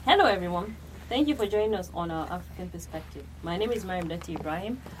Hello, everyone. Thank you for joining us on our African perspective. My name is Mariam Dati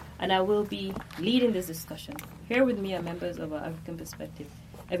Ibrahim, and I will be leading this discussion. Here with me are members of our African perspective,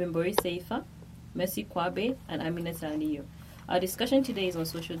 Evan Bori Seifa, Mercy Kwabe, and Amina Aliyu. Our discussion today is on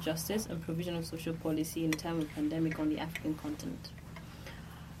social justice and provision of social policy in a time of pandemic on the African continent.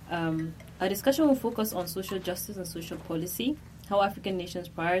 Our discussion will focus on social justice and social policy, how African nations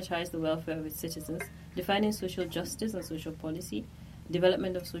prioritize the welfare of its citizens, defining social justice and social policy,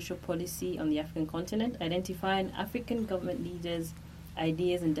 development of social policy on the African continent, identifying African government leaders'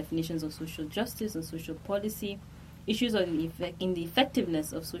 ideas and definitions of social justice and social policy, issues in the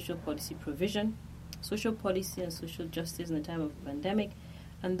effectiveness of social policy provision, social policy and social justice in the time of a pandemic,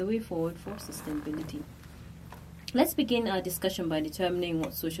 and the way forward for sustainability. Let's begin our discussion by determining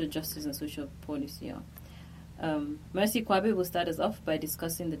what social justice and social policy are. Mercy Kwabe will start us off by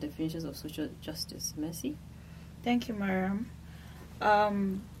discussing the definitions of social justice. Mercy? Thank you, Mariam.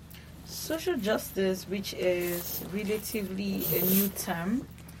 Social justice, which is relatively a new term,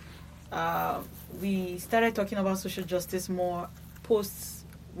 we started talking about social justice more post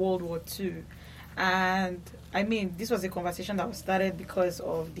World War II. And I mean, this was a conversation that was started because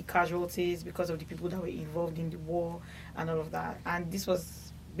of the casualties, because of the people that were involved in the war and all of that. And this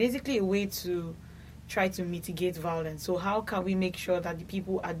was basically a way to try to mitigate violence. So how can we make sure that the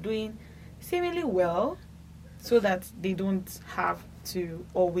people are doing seemingly well so that they don't have to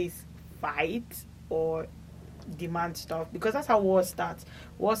always fight or demand stuff? Because that's how war starts.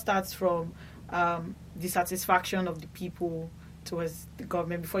 War starts from dissatisfaction of the people towards the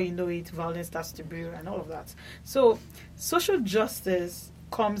government. Before you know it, violence starts to brew and all of that. So social justice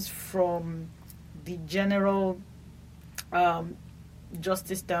comes from the general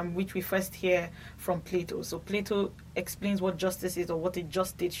justice term, which we first hear from Plato. So Plato explains what justice is, or what a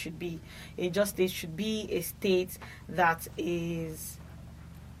just state should be. A just state should be a state that is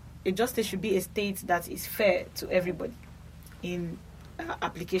fair to everybody in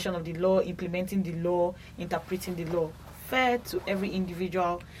application of the law, implementing the law, interpreting the law. Fair to every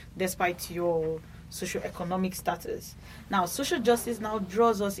individual despite your socioeconomic status. Now, social justice now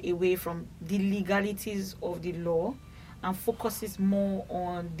draws us away from the legalities of the law and focuses more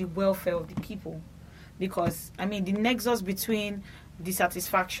on the welfare of the people. Because, I mean, the nexus between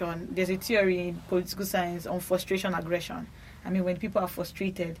dissatisfaction, there's a theory in political science on frustration aggression. I mean, when people are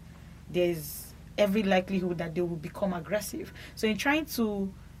frustrated, there's every likelihood that they will become aggressive. So in trying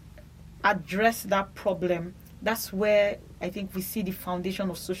to address that problem, that's where I think we see the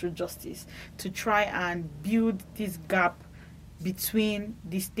foundation of social justice, to try and build this gap between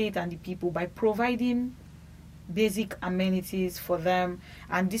the state and the people by providing basic amenities for them.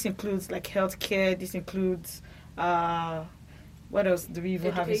 And this includes like healthcare, this includes what else do we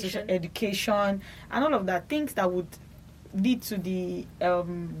even have in social education and all of that, things that would lead to the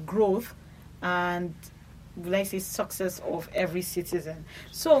growth and, let's say, success of every citizen.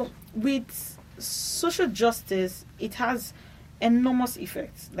 So with social justice, it has enormous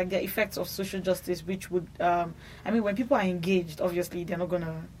effects, like the effects of social justice, which would, when people are engaged, obviously they're not going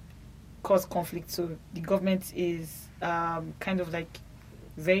to cause conflict. So the government is kind of like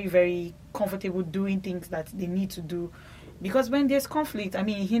very, very comfortable doing things that they need to do. Because when there's conflict, it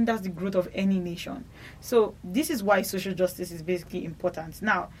hinders the growth of any nation. So this is why social justice is basically important.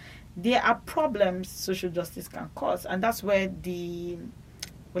 Now, there are problems social justice can cause, and that's where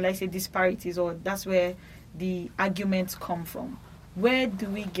disparities, or that's where the arguments come from. Where do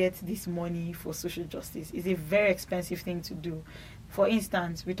we get this money for social justice? It's a very expensive thing to do. For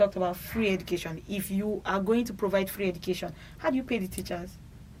instance, we talked about free education. If you are going to provide free education, how do you pay the teachers?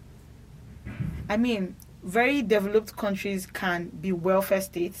 Very developed countries can be welfare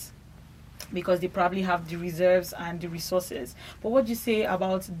states because they probably have the reserves and the resources. But what do you say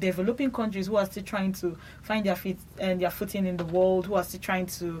about developing countries who are still trying to find their feet and their footing in the world, who are still trying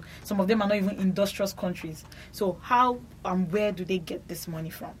to, some of them are not even industrious countries. So how and where do they get this money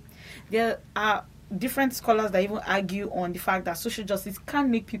from? There are different scholars that even argue on the fact that social justice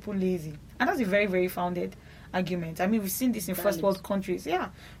can make people lazy. And that's a very, very founded argument. We've seen this in first world countries. Yeah,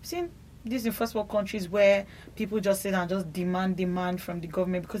 we've seen this in first world countries where people just sit and just demand from the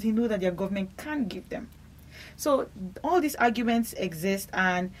government because they know that their government can't give them. So all these arguments exist,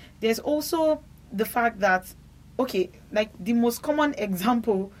 and there's also the fact that, okay, like the most common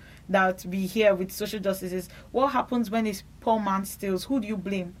example that we hear with social justice is what happens when a poor man steals? Who do you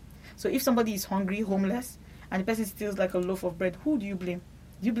blame? So if somebody is hungry, homeless, and the person steals like a loaf of bread, who do you blame?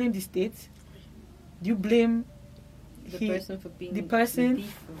 Do you blame the state? Do you blame the person for being the person?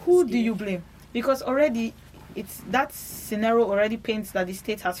 Who do you blame? Because already it's that scenario already paints that the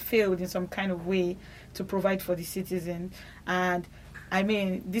state has failed in some kind of way to provide for the citizen. And I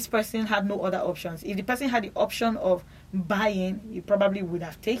mean, this person had no other options. If the person had the option of buying, he probably would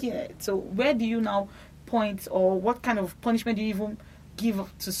have taken it. So where do you now point, or what kind of punishment do you even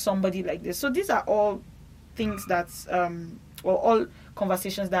give to somebody like this? So these are all things that's, or all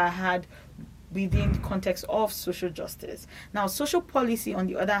conversations that I had within the context of social justice. Now, social policy, on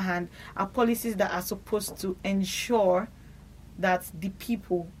the other hand, are policies that are supposed to ensure that the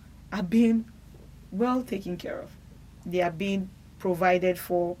people are being well taken care of. They are being provided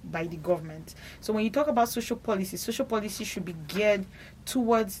for by the government. So when you talk about social policy should be geared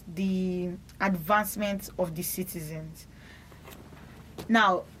towards the advancement of the citizens.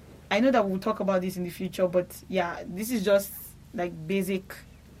 Now, I know that we'll talk about this in the future, but yeah, this is just like basic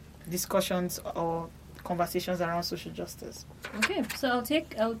discussions or conversations around social justice. Okay, so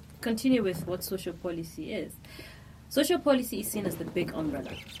I'll continue with what social policy is. Social policy is seen as the big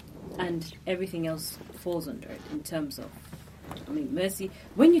umbrella, and everything else falls under it in terms of, mercy.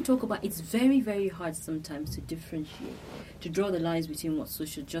 When you talk about, it's very, very hard sometimes to differentiate, to draw the lines between what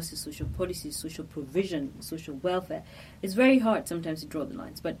social justice, social policy, social provision, social welfare. It's very hard sometimes to draw the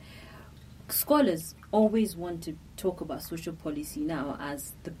lines, but scholars always want to talk about social policy now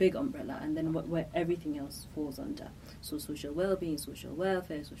as the big umbrella, and then where everything else falls under. So social well-being, social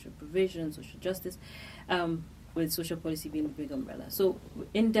welfare, social provision, social justice, with social policy being the big umbrella. So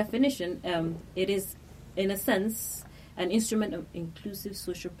in definition, it is, in a sense, an instrument of inclusive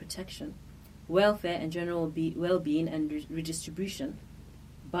social protection, welfare and general well-being, and redistribution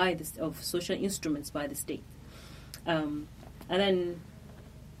of social instruments by the state. And then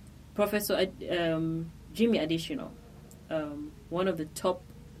Professor Jimmy Adesina, one of the top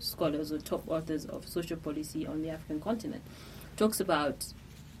scholars or top authors of social policy on the African continent, talks about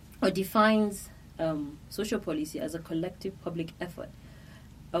or defines social policy as a collective public effort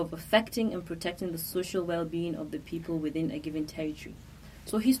of affecting and protecting the social well-being of the people within a given territory.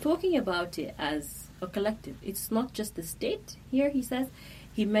 So he's talking about it as a collective. It's not just the state here, he says.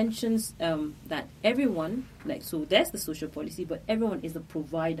 He mentions that everyone, so there's the social policy, but everyone is a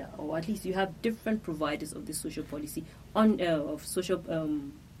provider, or at least you have different providers of the social policy, of social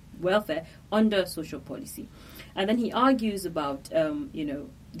welfare under social policy. And then he argues about, the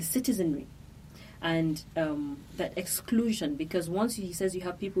citizenry and that exclusion, because once he says you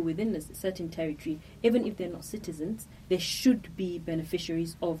have people within a certain territory, even if they're not citizens, they should be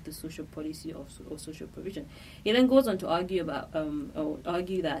beneficiaries of the social policy or social provision. He then goes on to argue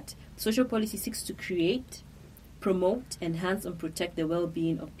that social policy seeks to create, promote, enhance, and protect the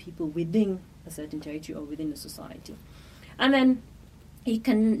well-being of people within a certain territory or within a society. And then he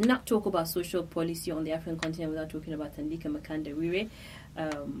cannot talk about social policy on the African continent without talking about Tandika Makanda Wire.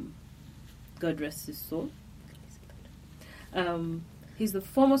 God rest his soul. He's the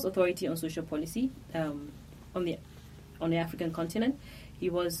foremost authority on social policy on the African continent.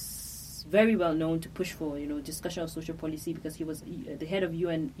 He was very well known to push for discussion of social policy, because he was the head of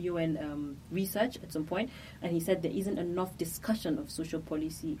UN research at some point, and he said there isn't enough discussion of social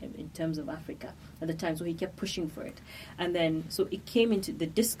policy in terms of Africa at the time, so he kept pushing for it. And then so it came into the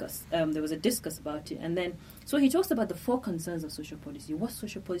discuss. There was a discuss about it, and then so he talks about the 4 concerns of social policy. What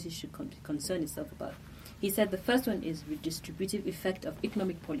social policy should concern itself about? He said the first one is redistributive effect of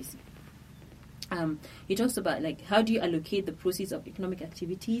economic policy. He talks about how do you allocate the proceeds of economic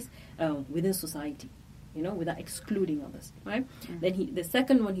activities within society, without excluding others, right? Mm-hmm. Then the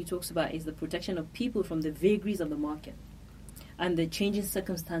second one he talks about is the protection of people from the vagaries of the market and the changing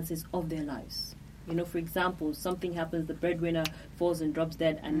circumstances of their lives. For example, something happens, the breadwinner falls and drops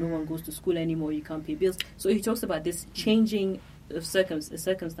dead, and no one goes to school anymore, you can't pay bills. So he talks about this changing of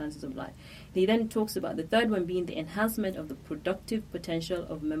circumstances of life. He then talks about the third one being the enhancement of the productive potential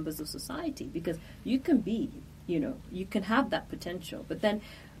of members of society, because you can be, you can have that potential, but then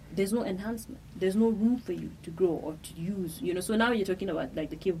there's no enhancement. There's no room for you to grow or to use, So now you're talking about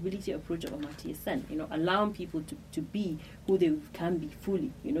the capability approach of Amartya Sen, allowing people to be who they can be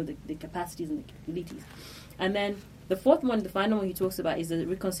fully, the capacities and the capabilities. And then the fourth one, the final one he talks about, is the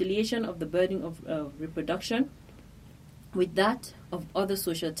reconciliation of the burden of reproduction with that of other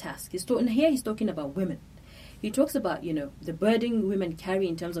social tasks. He's talking about women. He talks about, the burden women carry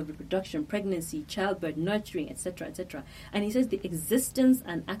in terms of reproduction, pregnancy, childbirth, nurturing, etc., etc. And he says the existence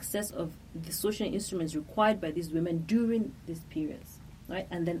and access of the social instruments required by these women during these periods, right?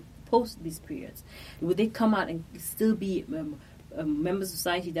 And then post these periods. Would they come out and still be members of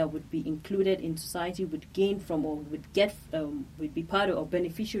society that would be included in society, would gain from or would be part of or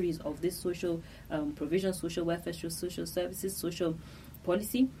beneficiaries of this social provision, social welfare, social services, social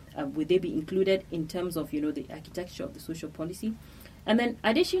policy? Would they be included in terms of the architecture of the social policy? And then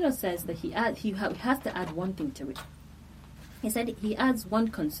Adesina says that he has to add one thing to it. he said he adds one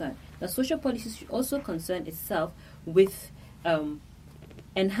concern, that social policy should also concern itself with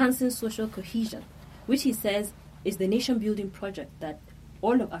enhancing social cohesion, which he says is the nation-building project that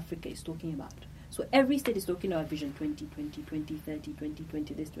all of Africa is talking about. So every state is talking about Vision 2020, 2030,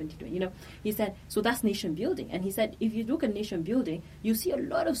 2020, this, 2020. He said, so that's nation building. And he said, if you look at nation building, you see a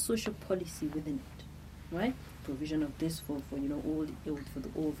lot of social policy within it, right? Provision of this for old for the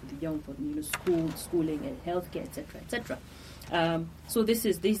old, for the young, for schooling and healthcare, etc., etc. So this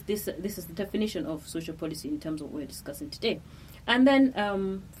is the definition of social policy in terms of what we're discussing today. And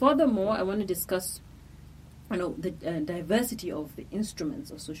then furthermore, I want to discuss the diversity of the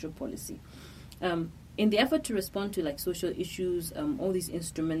instruments of social policy. In the effort to respond to social issues, all these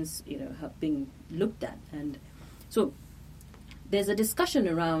instruments have been looked at, and so there's a discussion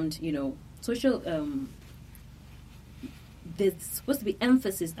around social. There's supposed to be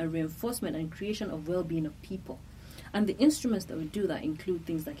emphasis and reinforcement and creation of well-being of people. And the instruments that would do that include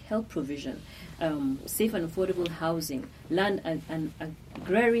things like health provision, safe and affordable housing, land and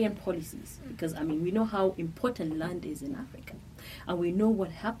agrarian policies. Because, we know how important land is in Africa. And we know what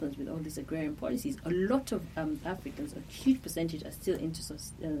happens with all these agrarian policies. A lot of Africans, a huge percentage, are still into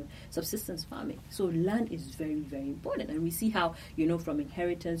subsistence farming. So land is very, very important. And we see how, from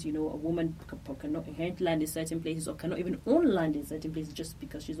inheritance, a woman cannot inherit land in certain places or cannot even own land in certain places just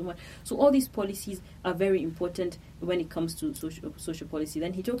because she's a woman. So all these policies are very important when it comes to social policy.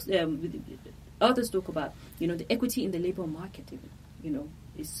 Then he talks, others talk about, the equity in the labor market even,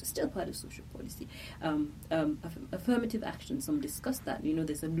 is still part of social policy. Affirmative action, some discuss that.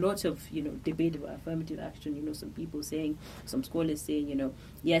 There's a lot of, debate about affirmative action. Some people saying, some scholars saying,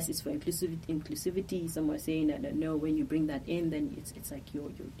 yes, it's for inclusivity. Some are saying that no, when you bring that in, then it's like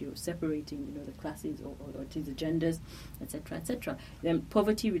you're separating, the classes or the genders, etc., etc. Then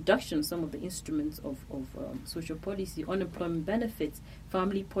poverty reduction, some of the instruments of social policy, unemployment benefits,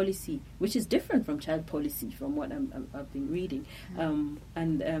 family policy, which is different from child policy, from what I've been reading.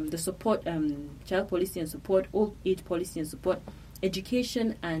 And the support, child policy and support, old age policy and support,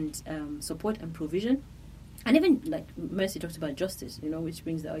 education and support and provision. And even, like Mercy talked about justice, which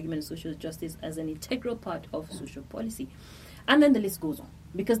brings the argument of social justice as an integral part of social policy. And then the list goes on,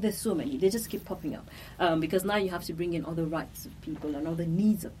 because there's so many. They just keep popping up. Because now you have to bring in other rights of people and other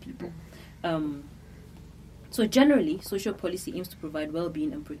needs of people. So generally, social policy aims to provide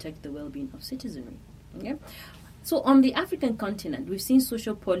well-being and protect the well-being of citizenry. Okay? So on the African continent, we've seen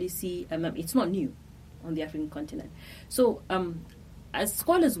social policy, it's not new on the African continent. So as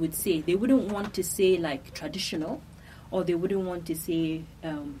scholars would say, they wouldn't want to say like traditional, or they wouldn't want to say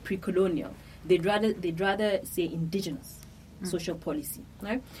pre-colonial. They'd rather say indigenous social policy,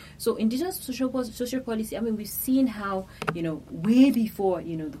 right? So indigenous social policy, we've seen how, way before,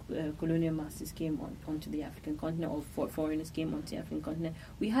 the colonial masters came onto the African continent, or foreigners came onto the African continent,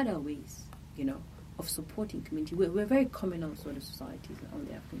 we had our ways, of supporting community. We're very communal sort of societies on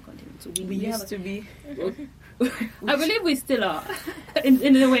the African continent. So we used to be. I believe we still are,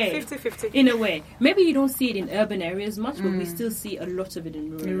 in a way. 50-50. In a way. Maybe you don't see it in urban areas much, but we still see a lot of it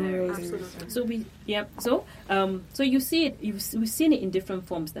in rural areas. Absolutely. So you see it. We've seen it in different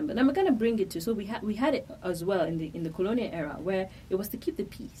forms then. But I'm going to bring it to. So we had it as well in the colonial era, where it was to keep the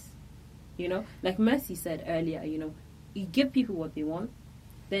peace. Like Mercy said earlier. You give people what they want,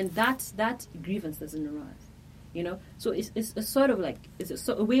 then that grievance doesn't arise, So it's a sort of like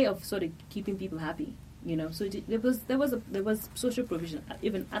a way of sort of keeping people happy, So there was social provision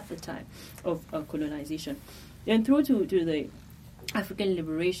even at the time of colonization, then through to the African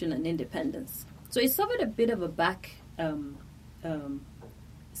liberation and independence. So it suffered a bit of a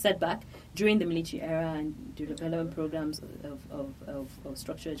setback during the military era and development programs of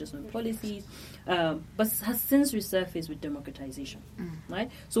structural adjustment policies, but has since resurfaced with democratization, right?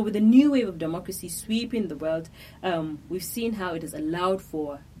 So with the new wave of democracy sweeping the world, we've seen how it has allowed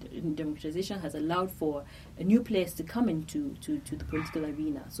for, democratization has allowed for a new players to come into the political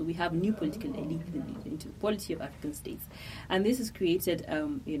arena. So we have a new political elite into the polity of African states. And this has created,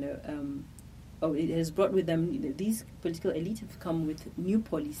 it has brought with them, these political elites have come with new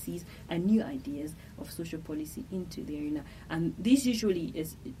policies and new ideas of social policy into the arena. And these usually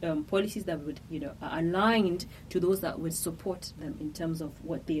is policies that would, are aligned to those that would support them in terms of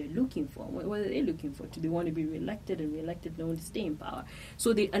what they are looking for. What are they looking for? Do they want to be reelected, and reelected they want to stay in power?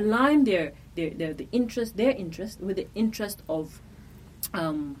 So they align their interest with the interest of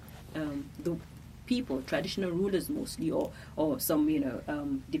the people, traditional rulers mostly, or some,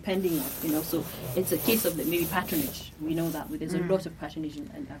 depending on, so it's a case of maybe patronage. We know that there's a lot of patronage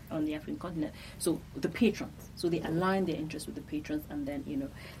on the African continent. So the patrons, so they align their interests with the patrons, and then,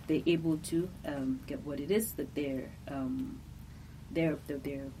 they're able to get what it is that they're they're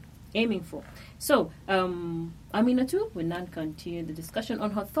aiming for. So, Amina too will now continue the discussion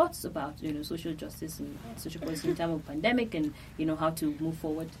on her thoughts about social justice and social policy in time of pandemic, and how to move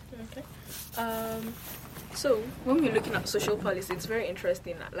forward. Okay. So when we're looking at social policy, it's very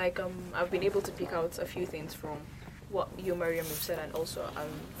interesting. Like I've been able to pick out a few things from what you, Mariam, have said, and also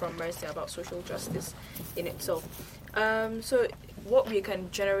from Mercy about social justice in itself. So what we can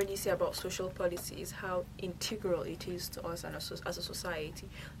generally say about social policy is how integral it is to us and as a society,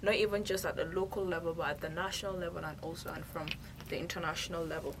 not even just at the local level, but at the national level and also from the international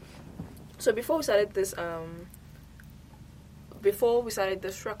level. So before we started this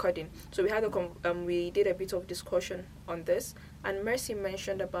recording, so we did a bit of discussion on this, and Mercy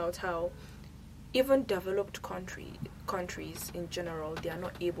mentioned about how even developed countries in general, they are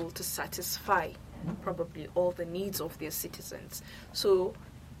not able to satisfy probably all the needs of their citizens. So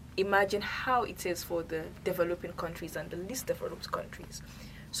imagine how it is for the developing countries and the least developed countries.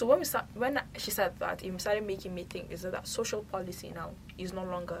 So when she said that, it started making me think, is that social policy now is no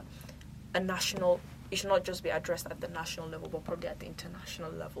longer a national, it should not just be addressed at the national level, but probably at the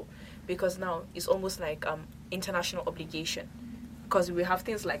international level, because now it's almost like international obligation, because we have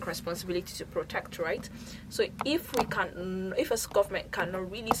things like responsibility to protect, right? So if a government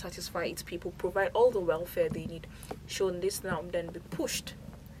cannot really satisfy its people, provide all the welfare they need, should this now then be pushed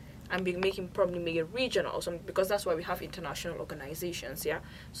and be make it regional or something, because that's why we have international organizations,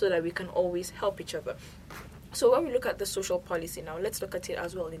 so that we can always help each other. So when we look at the social policy now, let's look at it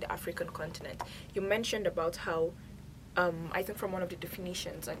as well in the African continent. You mentioned about how I think from one of the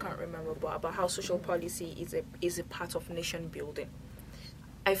definitions, I can't remember, but about how social policy is a part of nation building.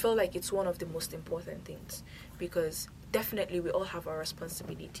 I feel like it's one of the most important things, because definitely we all have our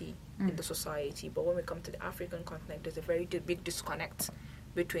responsibility in the society, but when we come to the African continent, there's a very big disconnect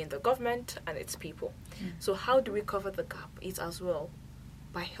between the government and its people. So how do we cover the gap? It's as well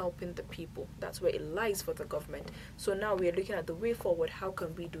by helping the people. That's where it lies for the government. So now we are looking at the way forward. How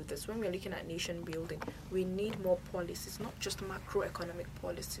can we do this? When we're looking at nation building, we need more policies, not just macroeconomic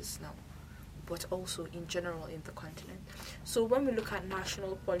policies now, but also in general in the continent. So when we look at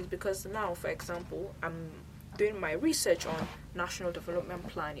national policy, because now, for example, I'm doing my research on national development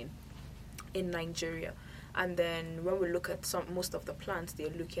planning in Nigeria. And then when we look at most of the plans, they're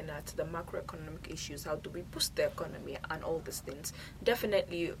looking at the macroeconomic issues. How do we boost the economy and all these things?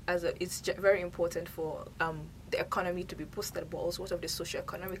 Definitely, it's very important for the economy to be boosted, but also what of the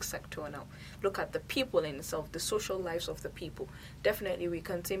socio-economic sector now. Look at the people in itself, the social lives of the people. Definitely, we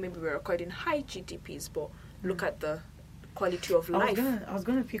can say maybe we're recording high GDPs, but look at the quality of life. I was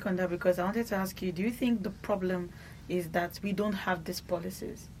going to pick on that, because I wanted to ask you, do you think the problem is that we don't have these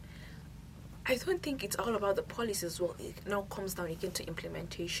policies? I don't think it's all about the policies as well. It now comes down again to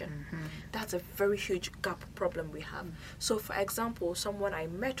implementation. That's a very huge gap problem we have. So, for example, someone I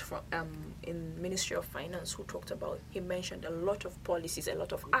met from in Ministry of Finance who talked about, he mentioned a lot of policies, a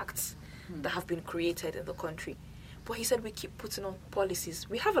lot of acts that have been created in the country. But he said we keep putting on policies.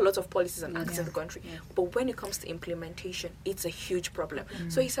 We have a lot of policies and acts in the country, but when it comes to implementation, it's a huge problem.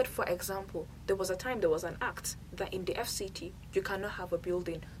 So he said, for example, there was an act that in the FCT, you cannot have a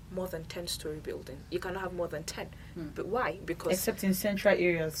building more than 10-story building. You cannot have more than 10. But why? Because except in central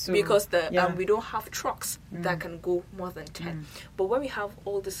areas. So, because we don't have trucks that can go more than 10. But when we have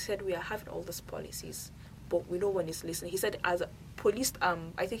all this, said we are having all these policies, but we know one is listening. He said as a police,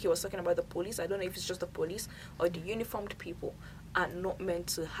 I think he was talking about the police. I don't know if it's just the police or the uniformed people are not meant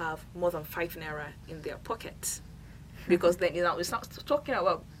to have more than 5 naira in their pockets. Because then it's not talking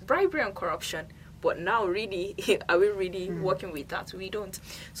about bribery and corruption. But now, really, are we really working with that? We don't.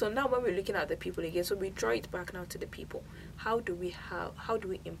 So now, when we're looking at the people again, so we draw it back now to the people. How do we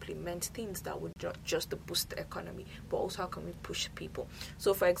implement things that would just boost the economy, but also how can we push people?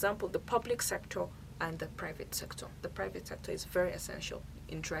 So, for example, the public sector and the private sector. The private sector is very essential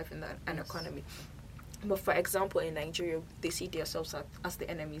in driving an economy. But for example, in Nigeria, they see themselves as the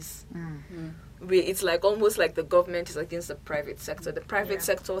enemies. It's like almost like the government is against the private sector. The private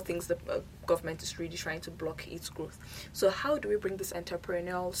sector thinks the government is really trying to block its growth. So how do we bring this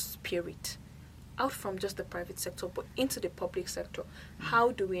entrepreneurial spirit out from just the private sector, but into the public sector?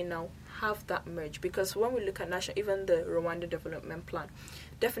 How do we now have that merge? Because when we look at even the Rwanda Development Plan,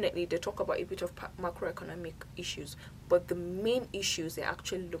 definitely they talk about a bit of macroeconomic issues, but the main issues they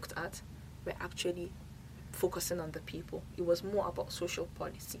actually looked at were actually focusing on the people. It was more about social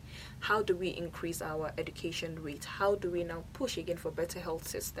policy. How do we increase our education rate? How do we now push again for better health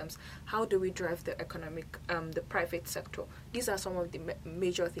systems? How do we drive the economic, the private sector? These are some of the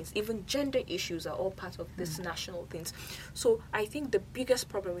major things. Even gender issues are all part of these national things. So I think the biggest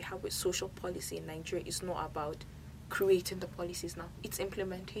problem we have with social policy in Nigeria is not about creating the policies now. It's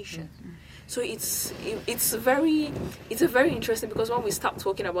implementation. So it's a very interesting, because when we start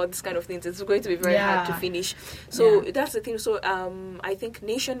talking about this kind of things, it's going to be very hard to finish. So that's the thing. So I think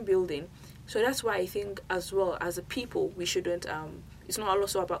nation building. So that's why I think, as well as a people, we shouldn't. It's not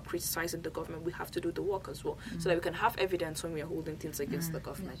also about criticizing the government. We have to do the work as well, so that we can have evidence when we are holding things against the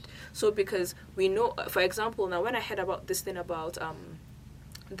government. So because we know, for example, now when I heard about this thing about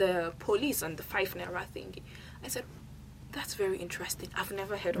the police and the 5 naira thingy, I said, that's very interesting. I've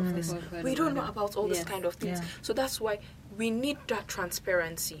never heard of this. We don't know about all these kind of things. Yeah. So that's why we need that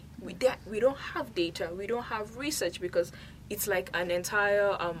transparency. We don't have data. We don't have research, because it's like an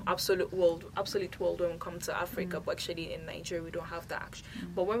entire absolute world when we come to Africa. But actually in Nigeria, we don't have that.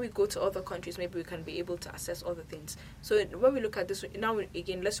 But when we go to other countries, maybe we can be able to assess other things. So when we look at this, now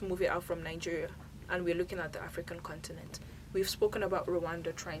again, let's move it out from Nigeria, and we're looking at the African continent. We've spoken about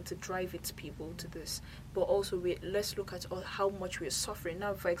Rwanda trying to drive its people to this, but also let's look at how much we're suffering.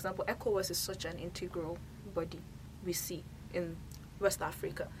 Now, for example, ECOWAS is such an integral body we see in West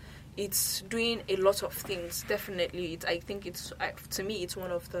Africa. It's doing a lot of things, definitely. I think to me, it's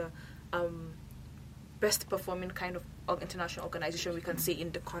one of the best performing kind of international organization we can see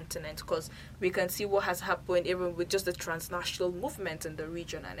in the continent, because we can see what has happened even with just the transnational movement in the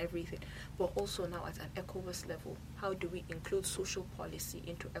region and everything. But also now at an ECOWAS level, how do we include social policy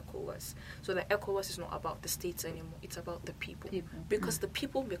into ECOWAS, so that ECOWAS is not about the states anymore, it's about the people. Because the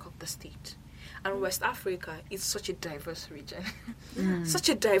people make up the state. And West Africa is such a diverse region. Such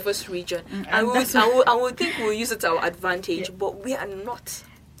a diverse region. And we think we'll use it to our advantage, but we are not.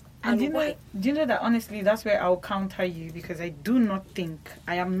 And do you know that, honestly, that's where I'll counter you, because I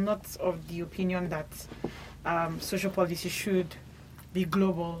am not of the opinion that social policy should be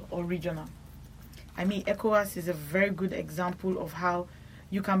global or regional. I mean, ECOWAS is a very good example of how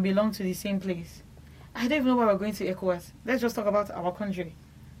you can belong to the same place. I don't even know why we're going to ECOWAS. Let's just talk about our country.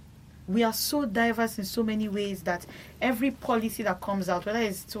 We are so diverse in so many ways that every policy that comes out, whether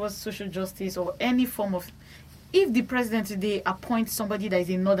it's towards social justice or any form of... If the president today appoints somebody that is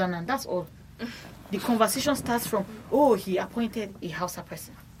a northerner, that's all. The conversation starts from, he appointed a Hausa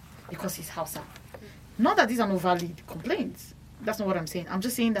person because he's Hausa. Not that these are no valid complaints. That's not what I'm saying. I'm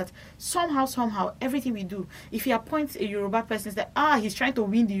just saying that somehow, everything we do, if he appoints a Yoruba person, it's like, he's trying to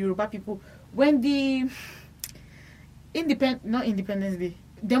win the Yoruba people. When the Independence Day,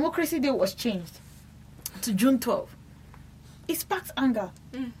 Democracy Day was changed to June 12th. It sparked anger.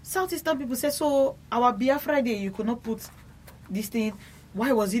 Southeastern people said, so our Biafra Day, you could not put this thing.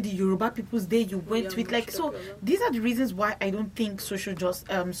 Why was it the Yoruba People's Day you went with? These are the reasons why I don't think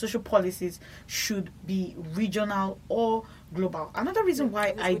social policies should be regional or global. Another reason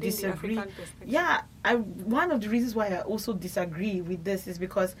why I disagree. One of the reasons why I also disagree with this is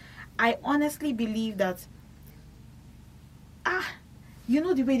because I honestly believe that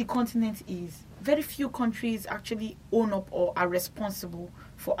the way the continent is, very few countries actually own up or are responsible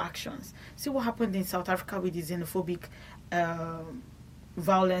for actions. See what happened in South Africa with the xenophobic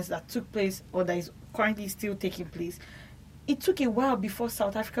violence that took place, or that is currently still taking place. It took a while before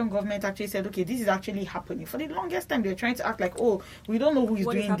South African government actually said, okay, this is actually happening. For the longest time, they were trying to act like, we don't know who is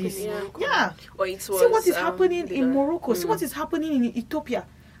doing this. See what is happening in Morocco. See what is happening in Ethiopia.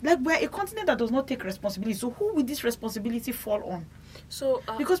 Like, we're a continent that does not take responsibility. So who will this responsibility fall on? So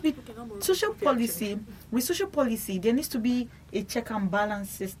because with social policy, there needs to be a check and balance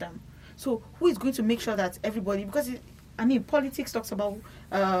system. So who is going to make sure that everybody, because politics talks about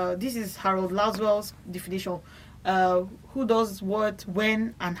this is Harold Laswell's definition, who does what,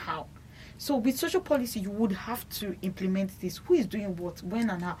 when, and how. So with social policy, you would have to implement this. Who is doing what, when,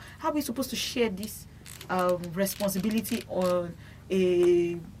 and how? How are we supposed to share this responsibility on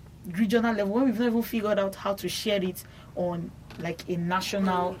a regional level when we've not even figured out how to share it on like a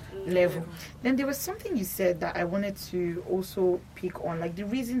national level? Then there was something you said that I wanted to also pick on, like the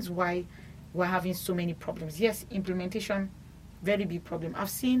reasons why we're having so many problems. Yes, implementation, very big problem. I've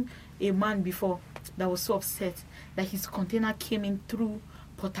seen a man before that was so upset that his container came in through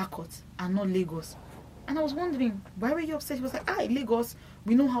Port Harcourt and not Lagos. And I was wondering, why were you upset? He was like, Lagos,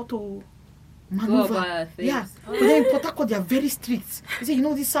 we know how to maneuver. But then in Port Harcourt, they are very strict. He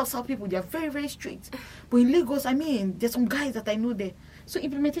said, these South people, they are very, very strict. But in Lagos, there's some guys that I know there. So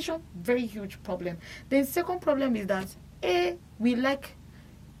implementation, very huge problem. Then second problem is that, we like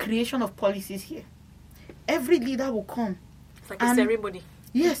creation of policies here. Every leader will come. It's like a ceremony.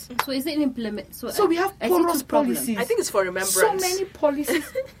 Yes. So is it implement? So we have porous policies. I think it's for remembrance. So many policies.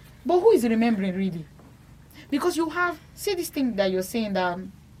 But who is remembering really? Because you have, see this thing that you're saying that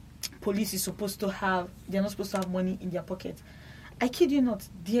police is supposed to have, they're not supposed to have money in their pocket. I kid you not,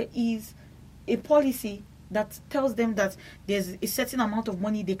 there is a policy that tells them that there's a certain amount of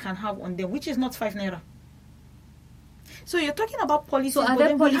money they can have on them, which is not 5 naira. So you're talking about policies. So are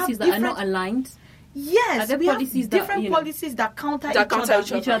there policies that are not aligned? Yes, are there we policies have different that, policies that counter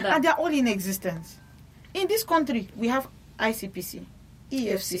each other, and they're all in existence. In this country, we have ICPC,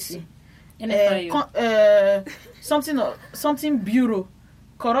 EFCC, something bureau,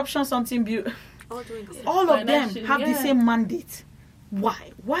 corruption something bureau. All of them have the same mandate.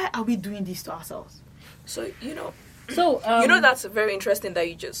 Why? Why are we doing this to ourselves? So that's very interesting that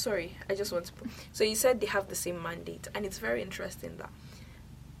you just. Sorry, I just want to. So you said they have the same mandate, and it's very interesting that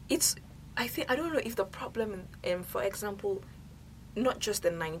it's. I don't know if the problem, for example, not just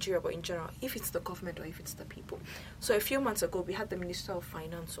in Nigeria but in general, if it's the government or if it's the people. So a few months ago, we had the Minister of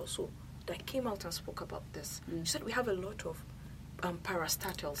Finance also that came out and spoke about this. She said we have a lot of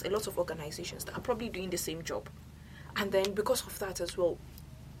parastatals, a lot of organizations that are probably doing the same job, and then because of that as well,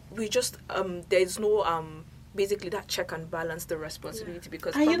 we just there's no basically that check and balance the responsibility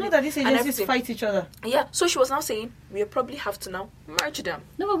because and you know that these agencies fight each other. Yeah, so she was now saying we probably have to now merge them.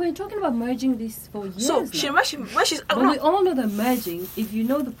 No, but we're talking about merging this for years. So we all know that merging, if you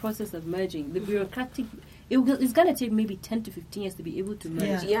know the process of merging, the bureaucratic, it's going to take maybe 10 to 15 years to be able to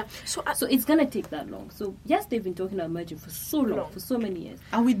merge. Yeah. So it's going to take that long. So yes, they've been talking about merging for so long, for so many years.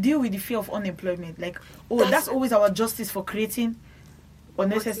 And we deal with the fear of unemployment. Like, that's always our justice for creating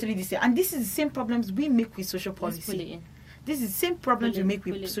unnecessary this year. And this is the same problems we make with social policy. This is the same problems we make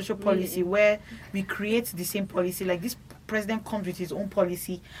with social policy, where we create the same policy. Like this president comes with his own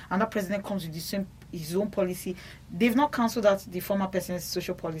policy, and that president comes with his own policy. They've not cancelled out the former person's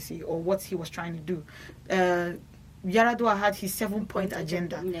social policy or what he was trying to do. Yaradua had his 7-point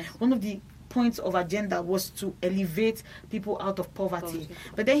agenda. Yes. One of the points of agenda was to elevate people out of poverty.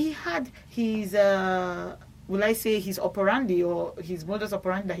 But then he had his will I say his operandi or his modus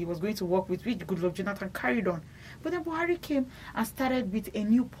operandi that he was going to work with, which Goodluck Jonathan carried on. But then Buhari came and started with a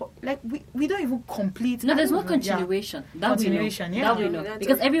new we don't even complete. No, there's no continuation. That we know.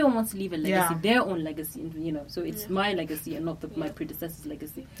 Because everyone wants to leave a legacy, their own legacy, So it's my legacy and not my predecessor's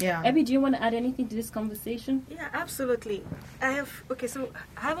legacy. Yeah. Abby, do you want to add anything to this conversation? Yeah, absolutely. So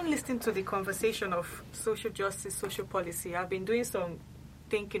having listened to the conversation of social justice, social policy, I've been doing some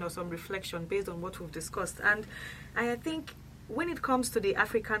thinking or some reflection based on what we've discussed. And I think when it comes to the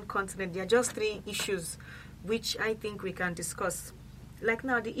African continent, there are just 3 issues which I think we can discuss. Like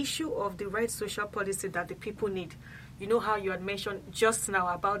now, the issue of the right social policy that the people need. You know how you had mentioned just now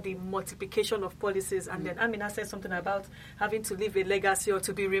about the multiplication of policies, and then Amina said something about having to leave a legacy or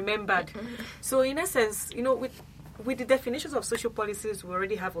to be remembered. So in essence, with the definitions of social policies we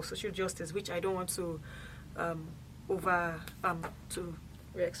already have of social justice, which I don't want to to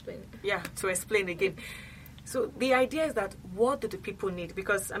re-explain. Yeah, to explain again. So the idea is that what do the people need?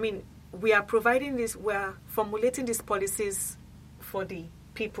 Because we are formulating these policies for the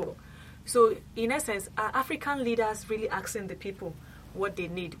people. So in essence, are African leaders really asking the people what they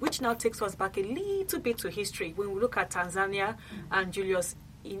need? Which now takes us back a little bit to history. When we look at Tanzania and Julius,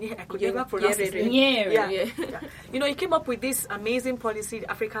 I could never pronounce his name. Yeah. He came up with this amazing policy,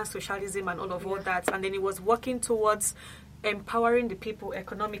 African socialism and all that, and then he was working towards empowering the people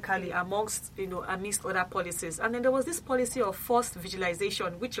economically amidst other policies. And then there was this policy of forced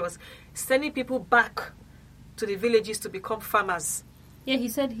vigilization, which was sending people back to the villages to become farmers. Yeah, he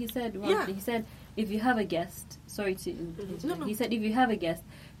said if you have a guest, he said if you have a guest,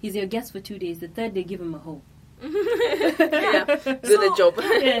 he's your guest for 2 days, the third day give him a hoe. Do the job.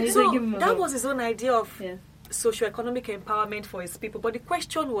 That was his own idea of socio-economic empowerment for his people. But the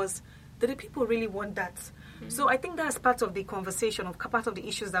question was, do the people really want that? So I think that's part of the conversation, part of the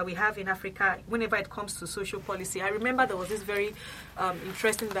issues that we have in Africa whenever it comes to social policy. I remember there was this very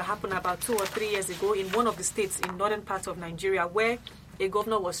interesting that happened about 2 or 3 years ago in one of the states in northern parts of Nigeria, where a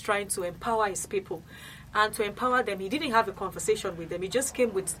governor was trying to empower his people. And to empower them, he didn't have a conversation with them. He just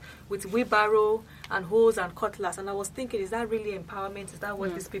came with wheelbarrow and hoes and cutlass. And I was thinking, is that really empowerment? Is that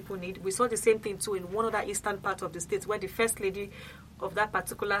what these people need? We saw the same thing too in one other eastern part of the state, where the first lady of that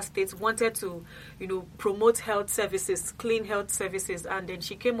particular state wanted to, promote health services, clean health services. And then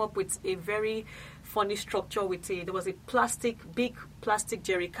she came up with a very funny structure there was a big plastic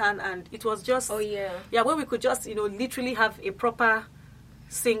jerry can, and it was just... Oh, yeah. Yeah, where we could just, literally have a proper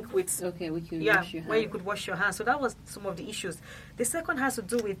sink with... Okay, wash your hands. Where you could wash your hands. So that was some of the issues. The second has to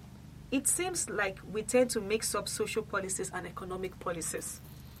do with, it seems like we tend to mix up social policies and economic policies.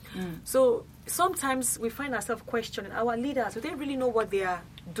 So sometimes we find ourselves questioning our leaders. Do they really know what they are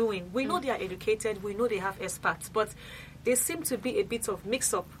doing? We know they are educated. We know they have experts. But there seem to be a bit of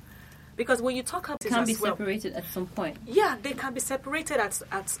mix-up. Because when you talk about... They can be separated at some point. Yeah, they can be separated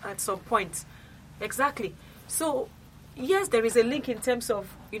at some point. Exactly. So, yes, there is a link in terms of,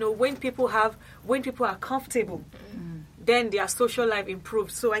 when people are comfortable, then their social life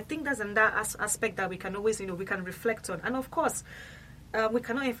improves. So I think that's another aspect that we can always, we can reflect on. And of course, we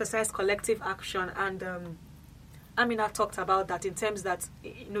cannot emphasize collective action. And Amina talked about that in terms that,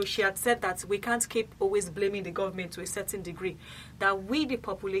 she had said that we can't keep always blaming the government to a certain degree, that we, the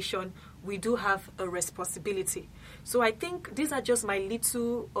population, we do have a responsibility. So I think these are just my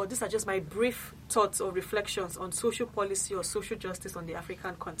brief thoughts or reflections on social policy or social justice on the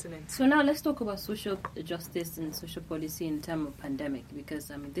African continent. So now let's talk about social justice and social policy in terms of pandemic,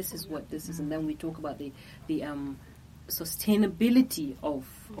 because this is what this is, and then we talk about the sustainability of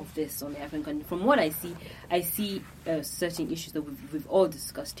this on the African continent. From what I see certain issues that we've all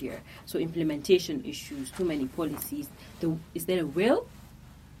discussed here. So implementation issues, too many policies. Is there a will?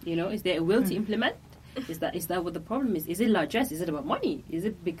 Is there a will to implement? Is that what the problem is? Is it largesse? Is it about money? Is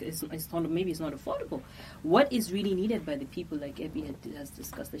it because maybe it's not affordable? What is really needed by the people, like Ebby has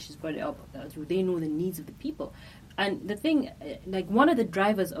discussed, that she's brought it up? Do they know the needs of the people? And the thing, like one of the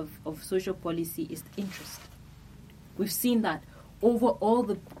drivers of social policy is the interest. We've seen that over all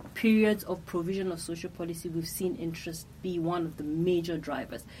the periods of provision of social policy, we've seen interest be one of the major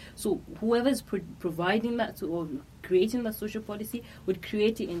drivers. So whoever is providing that or creating that social policy would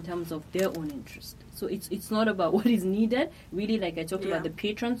create it in terms of their own interest. So it's not about what is needed. Really, like I talked about the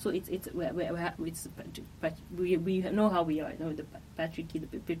patron. So we know how we are. The patriarchy,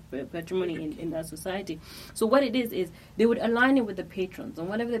 the patrimony in our society. So what it is they would align it with the patrons, and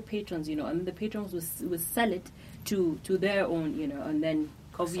whatever the patrons, and the patrons would sell it to their own, and then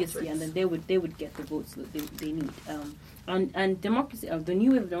obviously, and then they would get the votes that they need. And democracy, the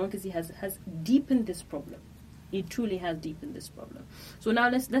new wave of democracy has deepened this problem. It truly has deepened this problem. So now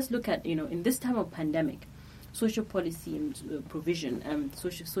let's look at, in this time of pandemic, social policy and provision and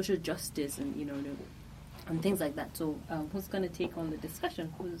social justice and and things like that. So who's going to take on the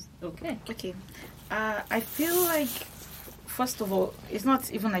discussion? Okay. I feel like, first of all, it's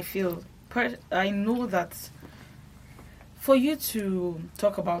not even I feel. I know that for you to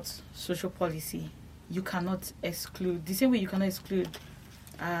talk about social policy, you cannot exclude, the same way you cannot exclude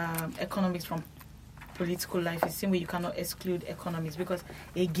economics from political life, is the same way you cannot exclude economics, because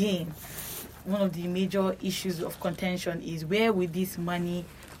again, one of the major issues of contention is where will this money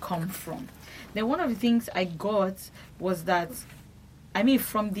come from? Then one of the things I got was that,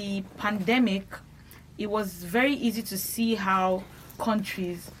 from the pandemic, it was very easy to see how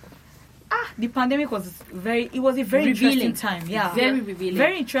countries... the pandemic was a very revealing. Interesting time. Yeah. Very revealing.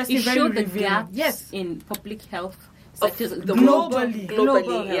 Very interesting, it very showed revealing. The gaps in public health sectors.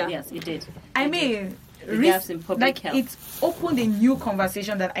 Globally. Yeah. Yes, it did. The gaps in public health. It opened a new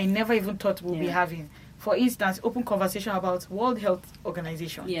conversation that I never even thought we'll be having. For instance, open conversation about World Health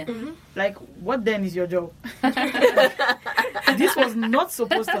Organization. Yeah. Mm-hmm. Like, what then is your job? This was not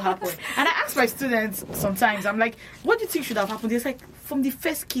supposed to happen. And I ask my students sometimes, I'm like, what do you think should have happened? It's like, from the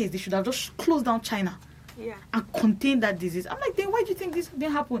first case, they should have just closed down China. Yeah. And contain that disease. I'm like, then why do you think this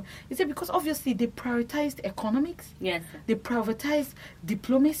didn't happen? They said because obviously they prioritized economics. Yes. They prioritized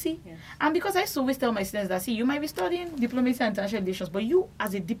diplomacy. Yes. And because I used to always tell my students that, see, you might be studying diplomacy and international relations, but you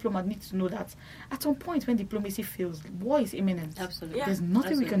as a diplomat need to know that at some point when diplomacy fails, war is imminent. Absolutely. Yeah. There's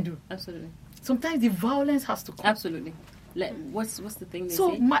nothing we can do. Absolutely. Sometimes the violence has to come. Absolutely. What's the thing they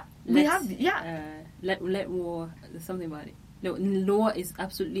so say? Let war. There's something about it. No, law is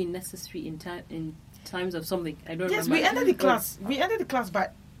absolutely necessary in times of something. I don't remember. Yes, we ended the class by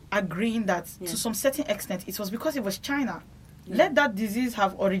agreeing that to some certain extent it was because it was China. Yeah. Let that disease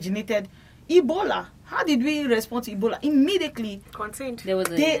have originated. Ebola. How did we respond to Ebola? Immediately contained. There was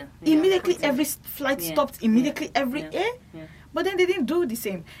immediately every flight stopped. Immediately every air. Yeah. But then they didn't do the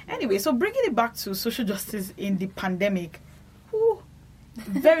same. Anyway, so bringing it back to social justice in the pandemic,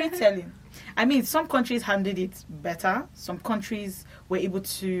 very telling. Some countries handled it better. Some countries were able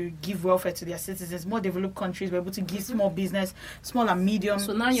to give welfare to their citizens. More developed countries were able to give small business, small and medium.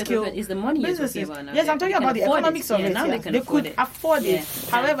 So now you're talking is the money you're talking about now. Yes, I'm talking about the economics of it. Now they could afford it.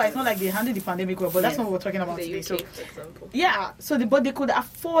 However, it's not like they handled the pandemic well, but that's not what we're talking about the today. UK, so, for example. Yeah, but they could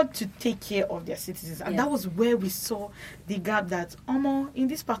afford to take care of their citizens, and that was where we saw the gap that in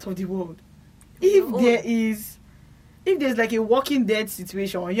this part of the world, if there's like a Walking Dead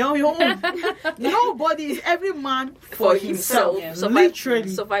situation, you're your own. Nobody is every man for himself. Yeah. Literally.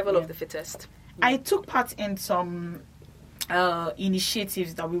 Survival of the fittest. I took part in some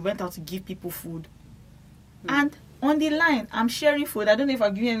initiatives that we went out to give people food. And On the line, I'm sharing food. I don't know if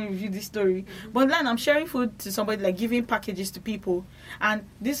I've given any of you this story, but on the line, I'm sharing food to somebody, like giving packages to people. And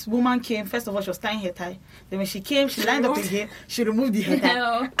this woman came. First of all, she was tying her tie. Then when she came, she lined up again. She removed the hair tie.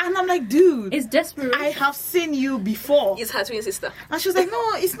 No. And I'm like, dude, It's desperate. I have seen you before. It's her twin sister. And she was like,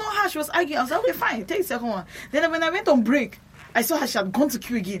 no, it's not her. She was arguing. I was like, okay, fine, take the second one. Then when I went on break, I saw her, she had gone to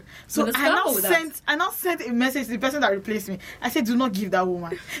queue again. So With a I now scarf or sent a message to the person that replaced me. I said, do not give that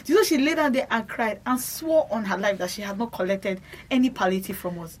woman. Do you know, she lay down there and cried and swore on her life that she had not collected any palliative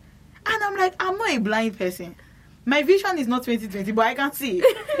from us. And I'm like, I'm not a blind person. My vision is not 2020, but I can see.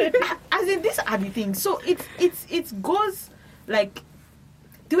 As in, these are the things. So it goes like,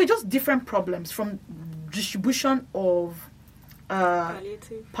 there were just different problems from distribution of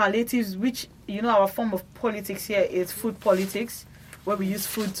palliatives, which, you know, our form of politics here is food politics, where we use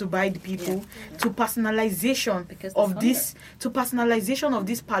food to buy the people, to personalization of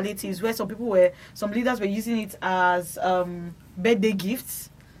these palliatives, where some leaders were using it as birthday gifts.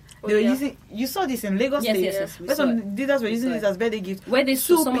 They were using. You saw this in Lagos State. Yes, where some leaders were using it as birthday gifts. Where they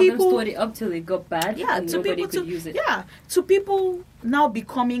some of them stored it up till it got bad. Yeah, and to nobody people could use it. Yeah, to people now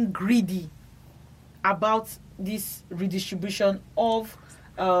becoming greedy about this redistribution of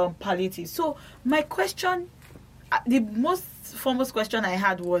palliatives. So my question, the most foremost question I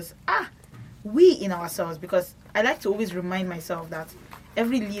had was, we in ourselves, because I like to always remind myself that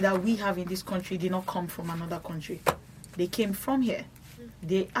every leader we have in this country did not come from another country. They came from here.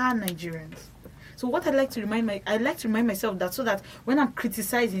 They are Nigerians. So what I like to remind myself that, so that when I'm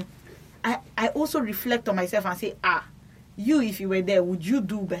criticizing, I also reflect on myself and say, you, if you were there, would you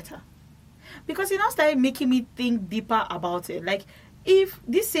do better? Because it now started making me think deeper about it. Like, if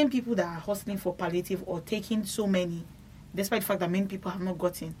these same people that are hustling for palliative or taking so many, despite the fact that many people have not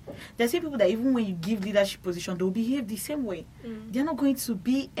gotten, there are some people that even when you give leadership position, they'll behave the same way. They're not going to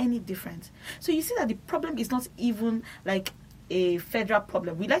be any different. So you see that the problem is not even like a federal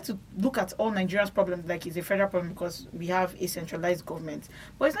problem. We like to look at all Nigerians' problems like it's a federal problem because we have a centralized government.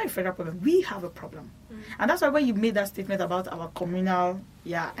 But it's not a federal problem. We have a problem. And that's why when you made that statement about our communal,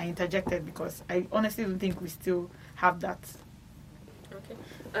 I interjected, because I honestly don't think we still have that.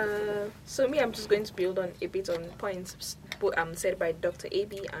 Okay. So me, I'm just going to build on a bit on points said by Dr.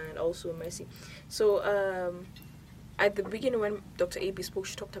 AB and also Mercy. So at the beginning when Dr. AB spoke,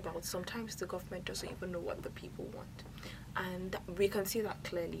 she talked about sometimes the government doesn't even know what the people want. And we can see that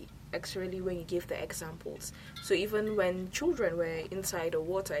clearly, actually, when you give the examples. So even when children were inside the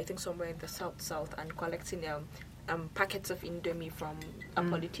water, I think somewhere in the south, and collecting packets of Indomie from a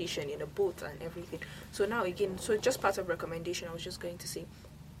politician in a boat and everything. So now again, so just part of recommendation, I was just going to say,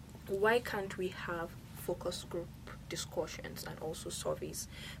 why can't we have focus group discussions and also surveys?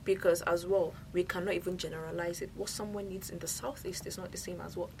 Because as well, we cannot even generalize it. What someone needs in the southeast is not the same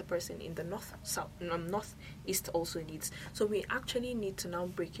as what the person in the northeast also needs. So we actually need to now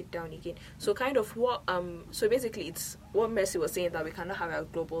break it down again. So kind of what so basically it's what Mercy was saying, that we cannot have a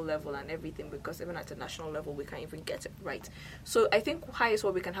global level and everything, because even at a national level we can't even get it right. So I think highest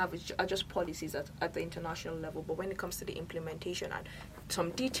what we can have are just policies at the international level, but when it comes to the implementation and some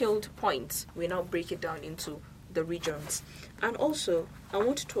detailed points, we now break it down into the regions. And also I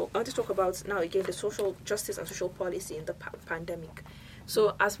want to talk about now again the social justice and social policy in the pandemic.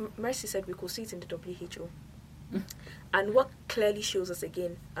 So as Mercy said, we could see it in the WHO. And what clearly shows us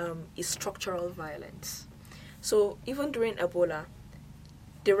again is structural violence. So even during Ebola,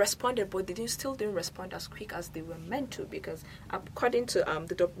 they responded, but they still didn't respond as quick as they were meant to, because according to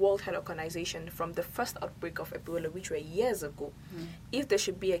the World Health Organization, from the first outbreak of Ebola, which were years ago, if there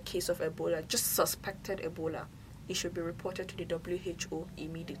should be a case of Ebola, just suspected Ebola, it should be reported to the WHO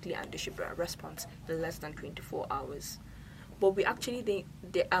immediately, and there should be a response in less than 24 hours. But we actually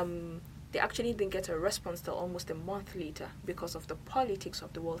they actually didn't get a response till almost a month later, because of the politics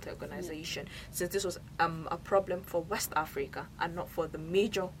of the World Health Organization, since this was a problem for West Africa and not for the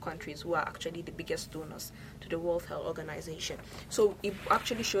major countries who are actually the biggest donors to the World Health Organization. So it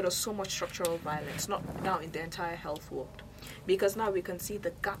actually showed us so much structural violence, not now in the entire health world, because now we can see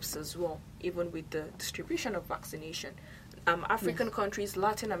the gaps as well, even with the distribution of vaccination. African countries,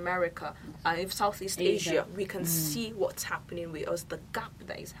 Latin America, and Southeast Asia, we can see what's happening with us, the gap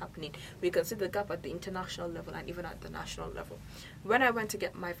that is happening. We can see the gap at the international level and even at the national level. When I went to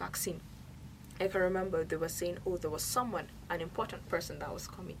get my vaccine, I can remember they were saying, there was an important person that was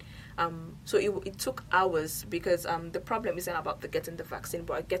coming. So it took hours, because the problem isn't about getting the vaccine,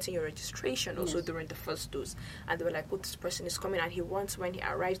 but getting your registration also during the first dose. And they were like, this person is coming, and when he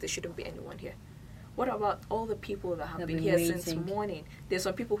arrives, there shouldn't be anyone here. What about all the people that have They've been been here waiting. since morning? There's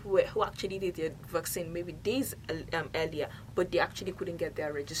some people who actually did their vaccine maybe days earlier, but they actually couldn't get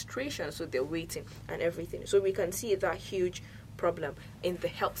their registration, so they're waiting and everything. So we can see that huge problem in the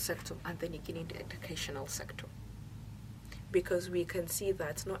health sector and then again in the educational sector. Because we can see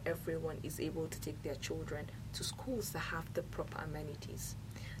that not everyone is able to take their children to schools that have the proper amenities.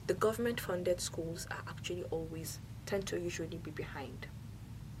 The government-funded schools are actually tend to usually be behind.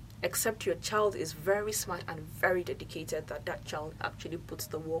 Except your child is very smart and very dedicated, that child actually puts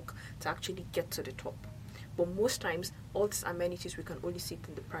the work to actually get to the top. But most times, all these amenities we can only see it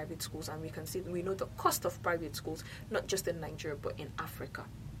in the private schools, and we know the cost of private schools, not just in Nigeria, but in Africa.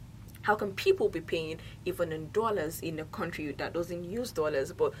 How can people be paying even in dollars in a country that doesn't use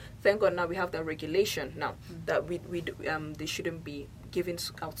dollars? But thank God now we have that regulation now that they shouldn't be giving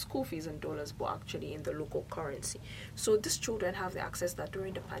out school fees in dollars, but actually in the local currency. So these children have the access that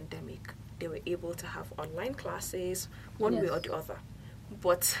during the pandemic they were able to have online classes one way or the other.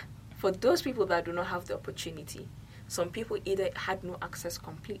 But for those people that do not have the opportunity, some people either had no access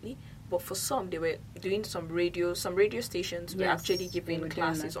completely, but for some, they were doing some radio stations were actually giving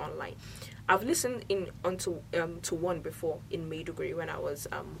classes online. I've listened to one before in Maiduguri when I was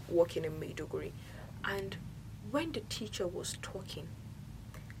working in Maiduguri. And when the teacher was talking,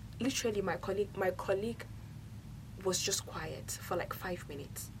 literally my colleague was just quiet for like 5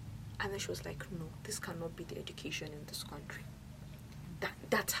 minutes. And then she was like, no, this cannot be the education in this country.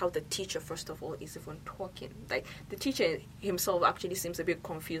 That's how the teacher, first of all, is even talking. Like, the teacher himself actually seems a bit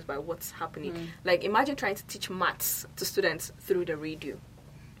confused by what's happening. Like, imagine trying to teach maths to students through the radio.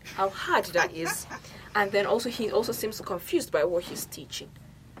 How hard that is. And then also, he also seems confused by what he's teaching.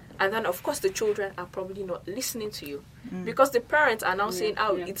 And then, of course, the children are probably not listening to you. Because the parents are now saying,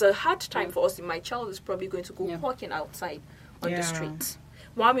 it's a hard time for us. My child is probably going to go walking outside on the streets.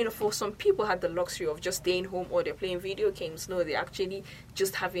 Well, I mean, for some people had the luxury of just staying home or they're playing video games. No, they're actually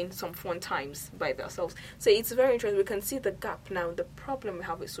just having some fun times by themselves. So it's very interesting. We can see the gap now, the problem we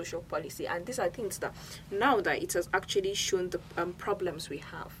have with social policy. And these are things that now that it has actually shown the problems we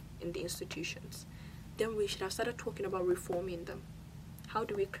have in the institutions, then we should have started talking about reforming them. How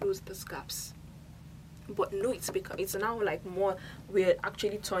do we close these gaps? But no, it's now like more, we're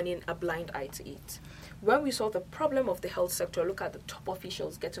actually turning a blind eye to it. When we saw the problem of the health sector, look at the top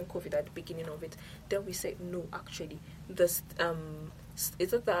officials getting COVID at the beginning of it, then we said, no, actually, this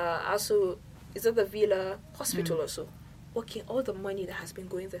is it the Villa Hospital or so? Okay, all the money that has been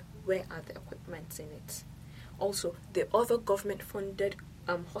going there, where are the equipment in it? Also, the other government-funded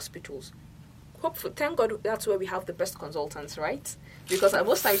hospitals. Thank God that's where we have the best consultants, right? Because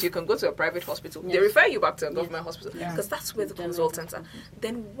most times you can go to a private hospital, they refer you back to a government hospital, because that's where the consultants are.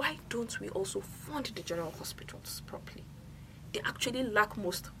 Then why don't we also fund the general hospitals properly? They actually lack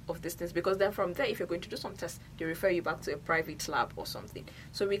most of these things, because then from there, if you're going to do some tests, they refer you back to a private lab or something.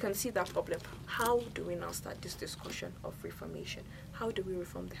 So we can see that problem. How do we now start this discussion of reformation? How do we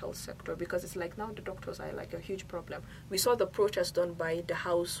reform the health sector? Because it's like now the doctors are like a huge problem. We saw the protest done by the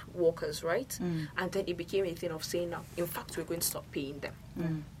house workers, right? And then it became a thing of saying now, in fact, we're going to stop paying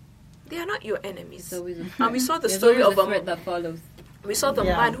them. They are not your enemies. And we saw the story of threat that follows. We saw the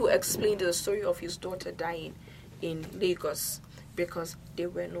man who explained the story of his daughter dying in Lagos because there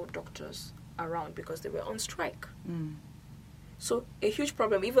were no doctors around because they were on strike. So a huge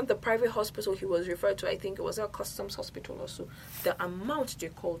problem. Even the private hospital he was referred to, I think it was a customs hospital or so, the amount they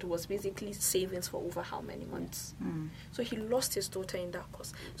called was basically savings for over how many months. So he lost his daughter in that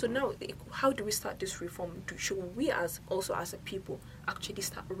cause. So now, how do we start this reform? Should we as a people actually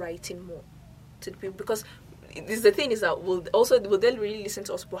start writing more to the people? Because the thing is that will they really listen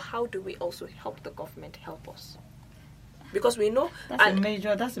to us? But how do we also help the government help us? Because we know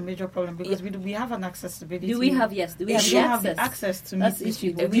that's a major problem, because we have an accessibility. Do we have access to that's meet issue.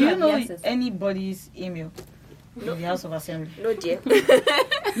 people? Do you know anybody's email in the House of Assembly? No, dear.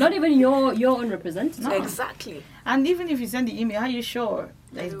 Not even your own representative. No. Exactly. And even if you send the email, are you sure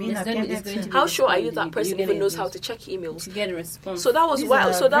that it's being attended to? How sure are you that person even knows how to check emails? To get a response. So that was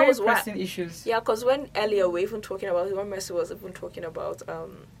why. So that was why. Pressing issues. Yeah, because when earlier we were even talking about, when Mercy was even talking about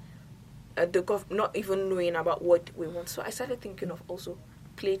not even knowing about what we want. So I started thinking of also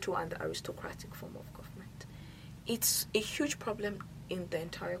Plato and the aristocratic form of government. It's a huge problem in the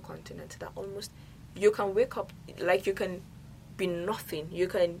entire continent that almost you can wake up, like you can be nothing. You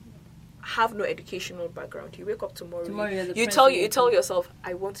can have no educational background. You wake up tomorrow you tell yourself,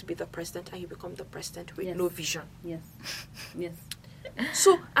 I want to be the president, and you become the president with no vision. Yes.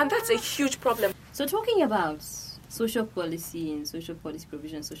 So, and that's a huge problem. So talking about social policy and social policy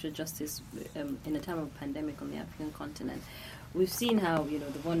provision, social justice in a time of pandemic on the African continent, we've seen how, the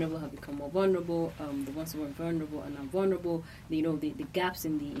vulnerable have become more vulnerable. The ones who were vulnerable are now vulnerable. The gaps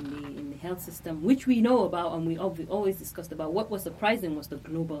in the health system, which we know about, and we always discussed about. What was surprising was the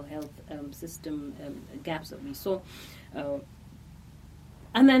global health system gaps that we saw,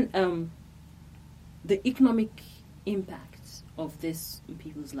 and then the economic impact of this in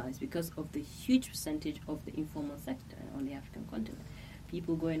people's lives because of the huge percentage of the informal sector on the African continent.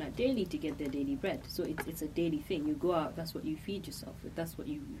 People going out daily to get their daily bread. So it's a daily thing. You go out, that's what you feed yourself with. That's what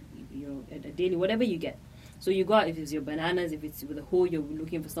you a daily, whatever you get. So you go out, if it's your bananas, if it's with a hoe, you're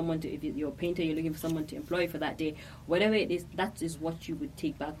looking for someone to, if you're a painter, you're looking for someone to employ for that day. Whatever it is, that is what you would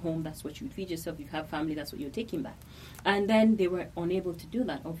take back home. That's what you would feed yourself. If you have family, that's what you're taking back. And then they were unable to do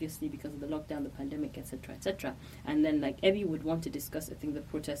that, obviously, because of the lockdown, the pandemic, etc., etc. And then, like Evie would want to discuss, I think, the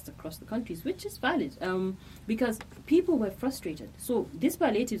protests across the countries, which is valid, because people were frustrated. So these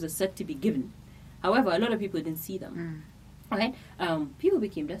palliatives are said to be given. However, a lot of people didn't see them. Okay? People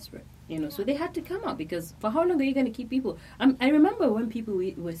became desperate. So they had to come out, because for how long are you going to keep people? I remember when people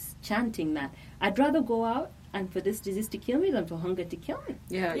was chanting that I'd rather go out and for this disease to kill me than for hunger to kill me.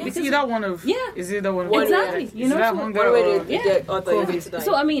 Yeah, it's either one of. Yeah, is either one of. Exactly. Is that hunger or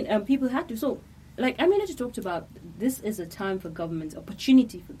So I mean, people had to. So like Aminata talked about, this is a time for governments,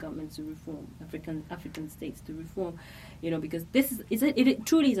 opportunity for governments to reform African states to reform, because it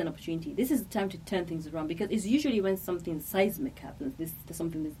truly is an opportunity. This is the time to turn things around, because it's usually when something seismic happens,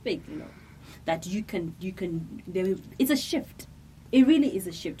 something this big, that you can it's a shift. It really is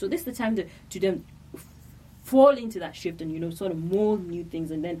a shift. So this is the time to then fall into that shift and sort of mold new things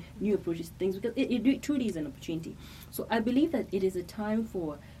and then new approaches to things, because it truly is an opportunity. So I believe that it is a time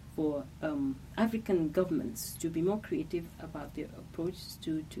for African governments to be more creative about their approaches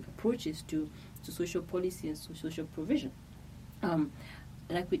to social policy and social provision.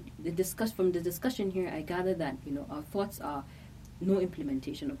 Like from the discussion here, I gather that our thoughts are no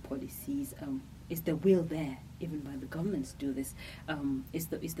implementation of policies. Is the will there, even by the governments, to do this? Is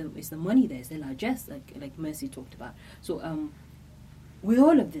the money there? Is the largesse, like Mercy talked about? So with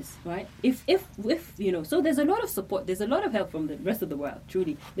all of this, right? If so there's a lot of support, there's a lot of help from the rest of the world.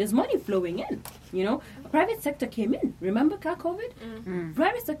 Truly, there's money flowing in. Private sector came in. Remember COVID?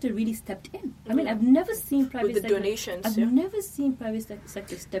 Private sector really stepped in. I mean, I've never seen private with the sector. Donations. I've never seen private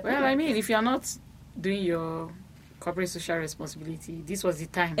sector step in. Well, I mean, if you're not doing your corporate social responsibility, this was the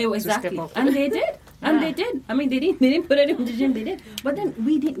time to step up. And they did. And they did. I mean, they didn't put anyone to gym, they did. But then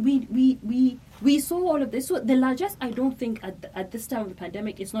we saw all of this. So the largest, I don't think at this time of the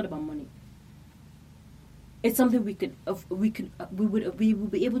pandemic, it's not about money. It's something we would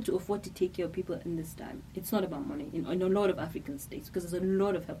be able to afford to take care of people in this time. It's not about money in a lot of African states, because there's a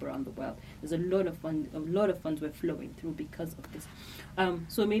lot of help around the world. There's a lot of funds were flowing through because of this.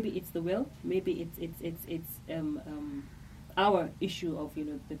 So maybe it's the will. Maybe it's our issue of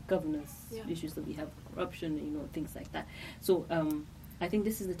the governance issues that we have, corruption, things like that. So I think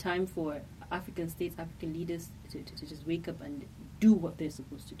this is the time for African states, African leaders to just wake up and do what they're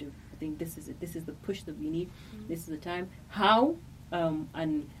supposed to do. I think this is it. This is the push that we need. This is the time. How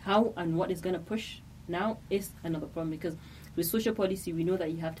and what is going to push now is another problem, because with social policy we know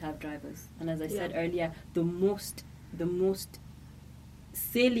that you have to have drivers, and as I said earlier, the most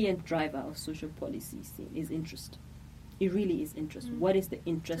salient driver of social policy is interest. It really is interest. What is the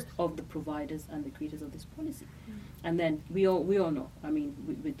interest of the providers and the creators of this policy? And then we all know. I mean,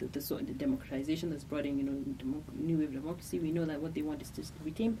 with the democratization that's brought in, new wave of democracy, we know that what they want is to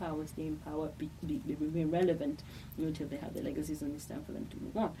retain power, stay in power, remain relevant until they have the legacies, and it's time for them to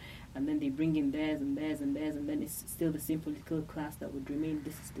move on. And then they bring in theirs and theirs and theirs, and then it's still the same political class that would remain.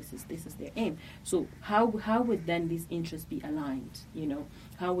 This is their aim. So how would then these interests be aligned?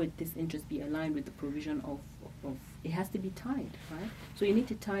 How would this interest be aligned with the provision of it has to be tied, right? So you need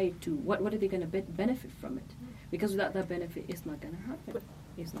to tie it to what are they going to benefit from it? Because without that benefit, it's not going to happen.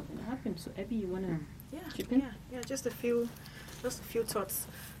 It's not going to happen. So, Abby, you want to chip in? Yeah, just a few thoughts.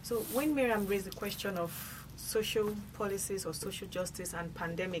 So when Miriam raised the question of social policies or social justice and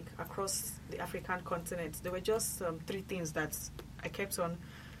pandemic across the African continent, there were just three things that I kept on,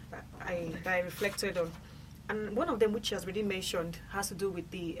 that I reflected on. And one of them, which she has already mentioned, has to do with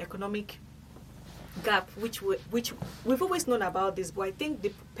the economic gap, which we've always known about this, but I think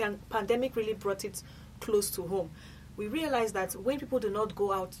the pandemic really brought it close to home. We realized that when people do not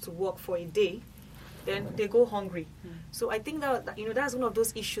go out to work for a day, then they go hungry. So I think that that's one of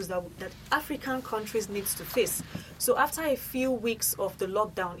those issues that African countries need to face. So after a few weeks of the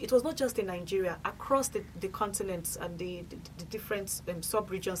lockdown, it was not just in Nigeria, across the continents and the different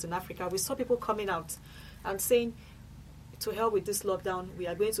sub-regions in Africa, we saw people coming out and saying, to hell with this lockdown, we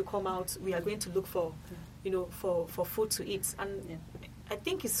are going to come out, we are going to look for for food to eat. And I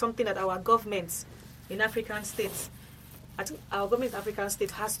think it's something that our governments in African states, our government in African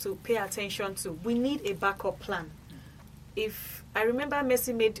states has to pay attention to. We need a backup plan. If I remember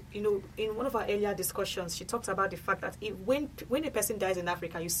Mercy made, in one of our earlier discussions, she talked about the fact that when a person dies in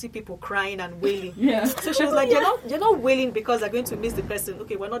Africa, you see people crying and wailing. Yeah. So she was like, you're not wailing because they're going to miss the person.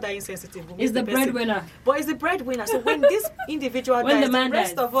 Okay, we're not that insensitive. We'll it's the breadwinner. But it's the breadwinner. So when this individual when dies, the man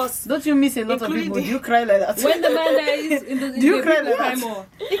rest dies. of us... Don't you miss a lot of people? Do you cry like that? When the man dies, do you cry like that? More.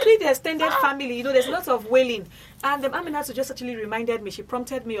 Including the extended family, there's lots of wailing. And Aminatu just actually reminded me, she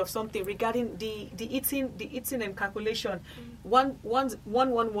prompted me of something regarding the eating and calculation.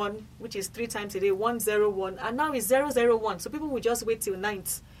 111, which is 3 times a day, 101, and now it's 001. So people will just wait till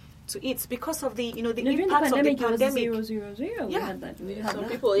 9th to eat because of the impacts of the pandemic. It was 000. Yeah. We had that. Some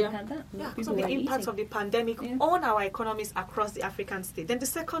people, we had that. Yeah, People because of the were impacts eating. of the pandemic on our economies across the African state. Then the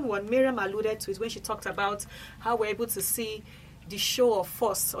second one, Miriam alluded to, is when she talked about how we're able to see the show of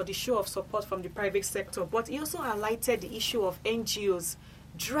force or the show of support from the private sector. But he also highlighted the issue of NGOs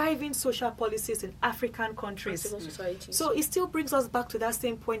driving social policies in African countries. Civil societies. So it still brings us back to that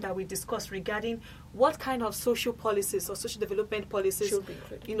same point that we discussed regarding what kind of social policies or social development policies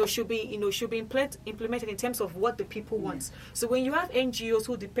should be implemented in terms of what the people want. So when you have NGOs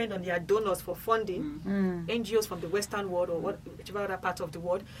who depend on their donors for funding, NGOs from the Western world or whichever other part of the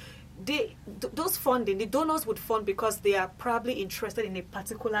world, those funding, the donors would fund because they are probably interested in a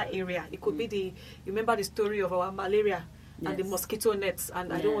particular area. It could be you remember the story of our malaria and the mosquito nets,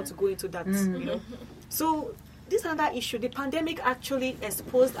 and I don't want to go into that, So this is another issue. The pandemic actually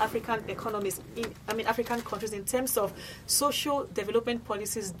exposed African economies, African countries in terms of social development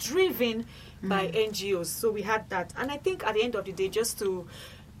policies driven by NGOs. So we had that. And I think at the end of the day, just to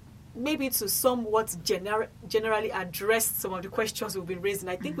somewhat generally address some of the questions we've been raising,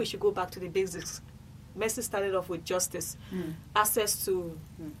 I think we should go back to the basics. Mercy started off with justice, access to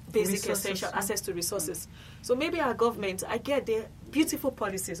basic essential, access to resources. So maybe our government, I get the beautiful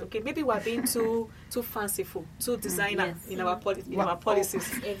policies. Okay, maybe we're being too fanciful, too designer in our policies.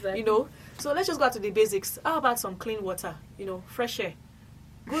 Exactly. So let's just go back to the basics. How about some clean water? Fresh air,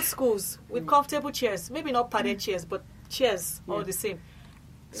 good schools with comfortable chairs. Maybe not padded chairs, but chairs all the same.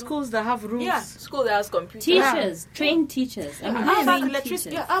 Schools that have rooms. Yeah. School that has computers. Teachers, trained teachers. How about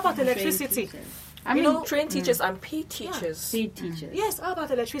electricity? Yeah, how about electricity? Trained teachers and paid teachers. Paid teachers. Yes, how about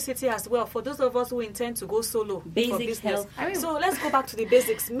electricity as well? For those of us who intend to go solo for Basic business. health. So let's go back to the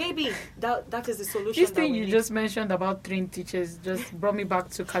basics. Maybe that is the solution. This thing you just mentioned about trained teachers just brought me back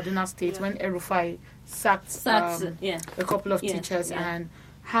to Kaduna State when El-Rufai sacked a couple of teachers and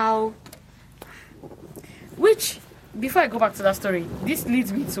how... Which, before I go back to that story, this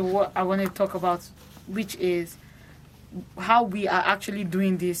leads me to what I want to talk about, which is how we are actually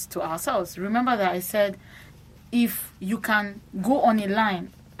doing this to ourselves. Remember that I said if you can go on a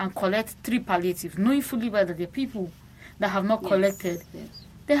line and collect 3 palliatives, knowing fully well that there are people that have not collected,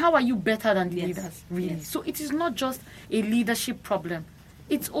 then how are you better than the leaders, really? So it is not just a leadership problem.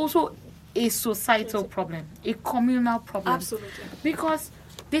 It's also a societal problem, a communal problem. Absolutely. Because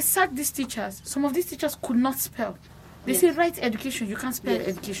they sacked these teachers. Some of these teachers could not spell. They say write education, you can't spell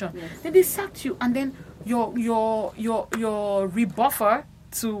education. Then they sacked you, and then your rebuffer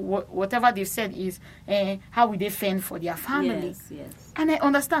to whatever they've said is how will they fend for their family. And I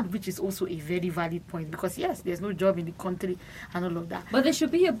understand, which is also a very valid point, because there's no job in the country and all of that. But there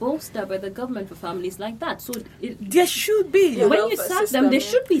should be a bolster by the government for families like that. So there should be. When you sack them, they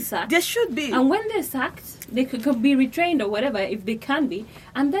should be sacked. There should be. And when they're sacked, they could be retrained or whatever, if they can be.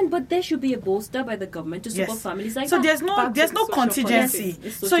 And then, but there should be a bolster by the government to support families like that. So there's no contingency.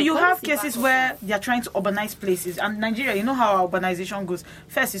 So you have cases where they are trying to urbanize places. And Nigeria, you know how our urbanization goes.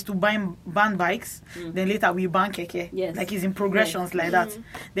 First is to ban bikes, then later we ban keke. Like it's in progressions like that.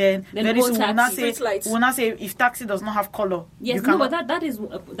 Then very soon we'll not say if taxi does not have color. Yes, no, but that is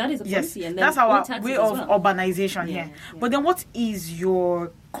a policy. And then that's our way of urbanization here. But then what is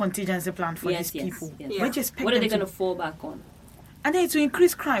your contingency plan for these people? What are they going to fall back on? And then to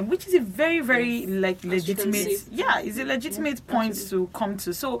increase crime, which is a very, very legitimate. It's a legitimate point to come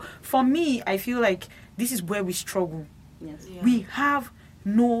to. So for me, I feel like this is where we struggle. We have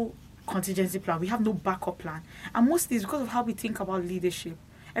no contingency plan. We have no backup plan. And mostly it's because of how we think about leadership.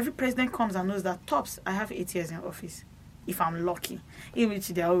 Every president comes and knows that tops, I have 8 years in office. If I'm lucky. In which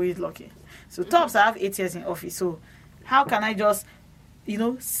they're always lucky. So tops, I have 8 years in office. So how can I just,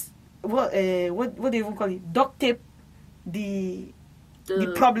 what do you even call it? Duct tape the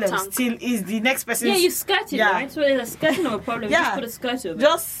problems till is the next person. You skirt it, right? So there's a skirting of a problem. You just put a skirt over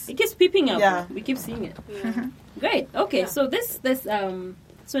it. It keeps peeping out. We keep seeing it. Great. Okay, so this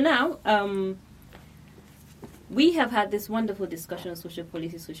so now we have had this wonderful discussion on social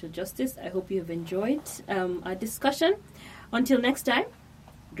policy, social justice. I hope you have enjoyed our discussion. Until next time,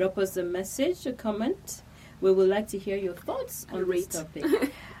 drop us a message, a comment. We would like to hear your thoughts on this topic.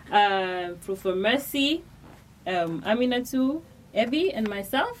 For Mercy, Aminatu, Evie, and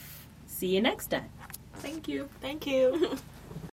myself, see you next time. Thank you. Thank you.